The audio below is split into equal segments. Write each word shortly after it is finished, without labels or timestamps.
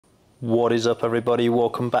What is up, everybody?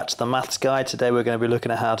 Welcome back to the Maths Guy. Today we're going to be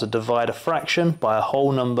looking at how to divide a fraction by a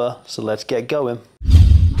whole number, so let's get going.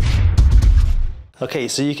 Okay,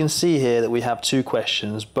 so you can see here that we have two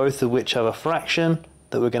questions, both of which have a fraction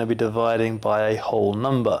that we're going to be dividing by a whole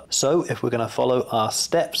number. So if we're going to follow our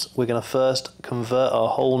steps, we're going to first convert our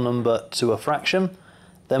whole number to a fraction,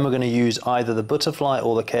 then we're going to use either the butterfly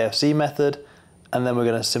or the KFC method, and then we're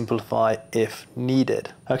going to simplify if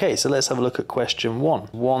needed. Okay, so let's have a look at question 1.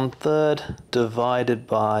 1/3 divided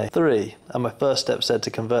by 3. And my first step said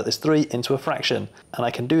to convert this 3 into a fraction. And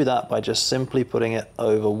I can do that by just simply putting it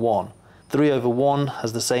over 1. 3 over 1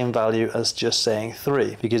 has the same value as just saying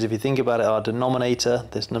 3. Because if you think about it, our denominator,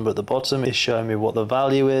 this number at the bottom, is showing me what the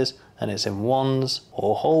value is, and it's in ones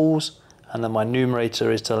or wholes. And then my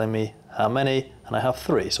numerator is telling me how many, and I have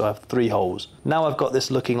 3, so I have 3 wholes. Now I've got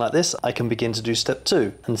this looking like this, I can begin to do step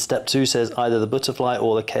 2. And step 2 says either the butterfly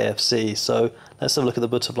or the KFC. So let's have a look at the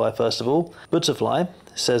butterfly first of all. Butterfly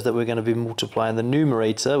says that we're going to be multiplying the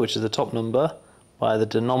numerator, which is the top number, by the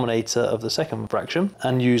denominator of the second fraction,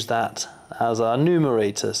 and use that as our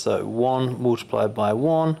numerator. So 1 multiplied by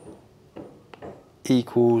 1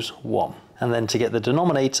 equals 1. And then to get the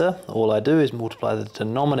denominator, all I do is multiply the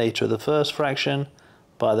denominator of the first fraction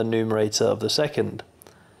by the numerator of the second.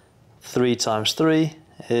 3 times 3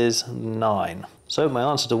 is 9. So my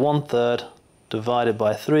answer to 1/3 divided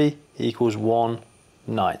by 3 equals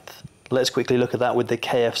 1/9. Let's quickly look at that with the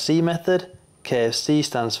KFC method. KFC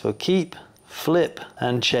stands for keep, flip,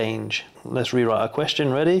 and change. Let's rewrite our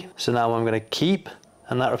question. Ready? So now I'm going to keep,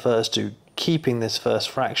 and that refers to keeping this first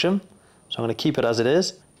fraction. So I'm going to keep it as it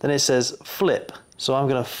is. Then it says flip. So I'm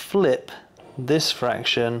going to flip this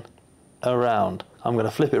fraction around. I'm going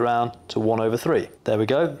to flip it around to 1/3. There we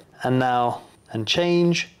go. And now, and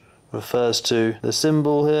change refers to the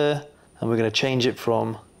symbol here, and we're going to change it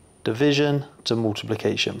from division to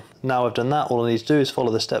multiplication. Now I've done that, all I need to do is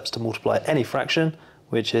follow the steps to multiply any fraction,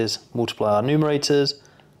 which is multiply our numerators,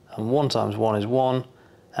 and 1 times 1 is 1,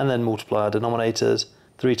 and then multiply our denominators.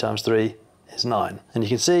 3 times 3 is 9. And you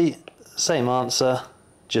can see, same answer,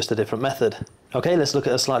 just a different method. Okay, let's look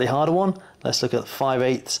at a slightly harder one. Let's look at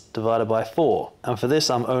 5/8 divided by 4. And for this,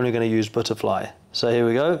 I'm only going to use butterfly. So here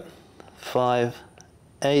we go.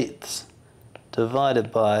 5/8 divided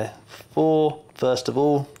by 4. First of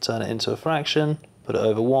all, turn it into a fraction, put it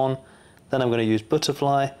over 1. Then I'm going to use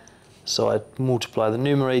butterfly. So I multiply the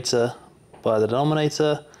numerator by the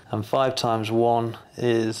denominator. And 5 times 1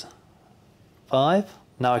 is 5.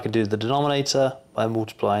 Now I can do the denominator by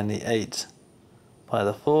multiplying the 8 by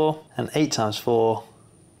the 4, and 8 times 4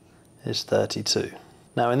 is 32.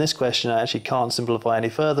 Now in this question I actually can't simplify any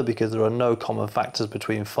further because there are no common factors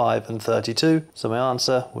between 5 and 32, so my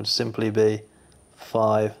answer would simply be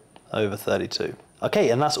 5/32. Okay,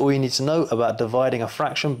 and that's all you need to know about dividing a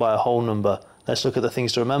fraction by a whole number. Let's look at the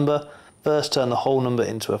things to remember. First, turn the whole number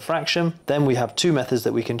into a fraction. Then we have two methods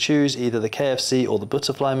that we can choose, either the KFC or the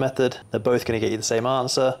butterfly method. They're both going to get you the same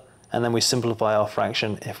answer. And then we simplify our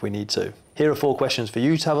fraction if we need to. Here are 4 questions for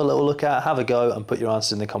you to have a little look at, have a go, and put your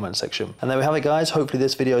answers in the comment section. And there we have it, guys. Hopefully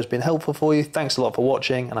this video has been helpful for you. Thanks a lot for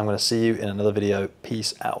watching, and I'm going to see you in another video.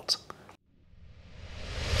 Peace out.